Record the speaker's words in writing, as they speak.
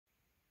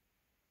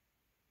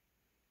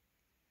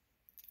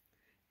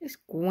It's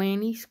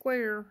Gwenny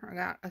Square. I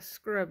got a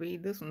scrubby.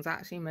 This one's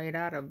actually made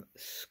out of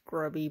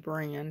Scrubby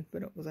brand,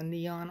 but it was a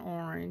neon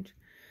orange.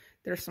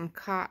 There's some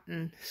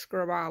cotton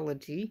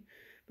scrubology,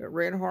 but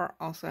Red Heart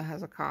also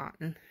has a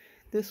cotton.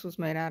 This was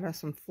made out of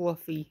some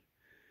fluffy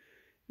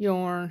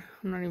yarn.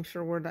 I'm not even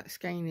sure where that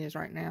skein is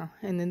right now.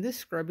 And then this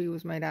scrubby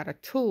was made out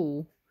of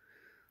tulle,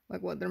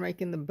 like what they're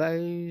making the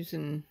bows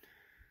and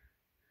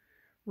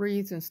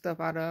wreaths and stuff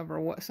out of, or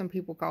what some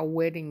people call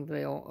wedding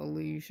veil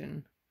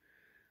illusion.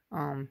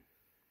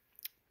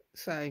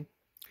 So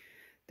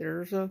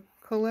there's a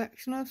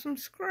collection of some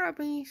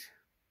scrubbies.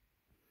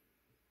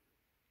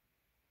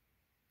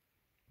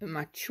 And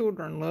my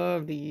children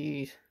love to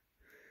use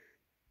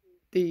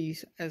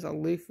these as a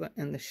loofah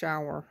in the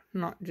shower,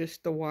 not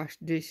just to wash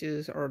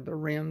dishes or the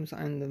rims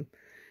and the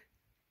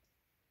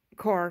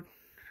car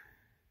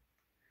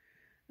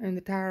and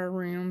the tire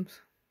rims.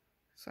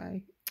 So,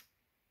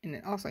 and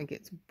it also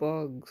gets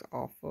bugs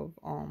off of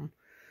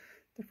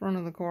the front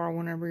of the car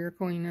whenever you're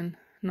cleaning,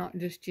 not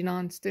just your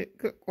non-stick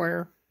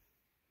cookware.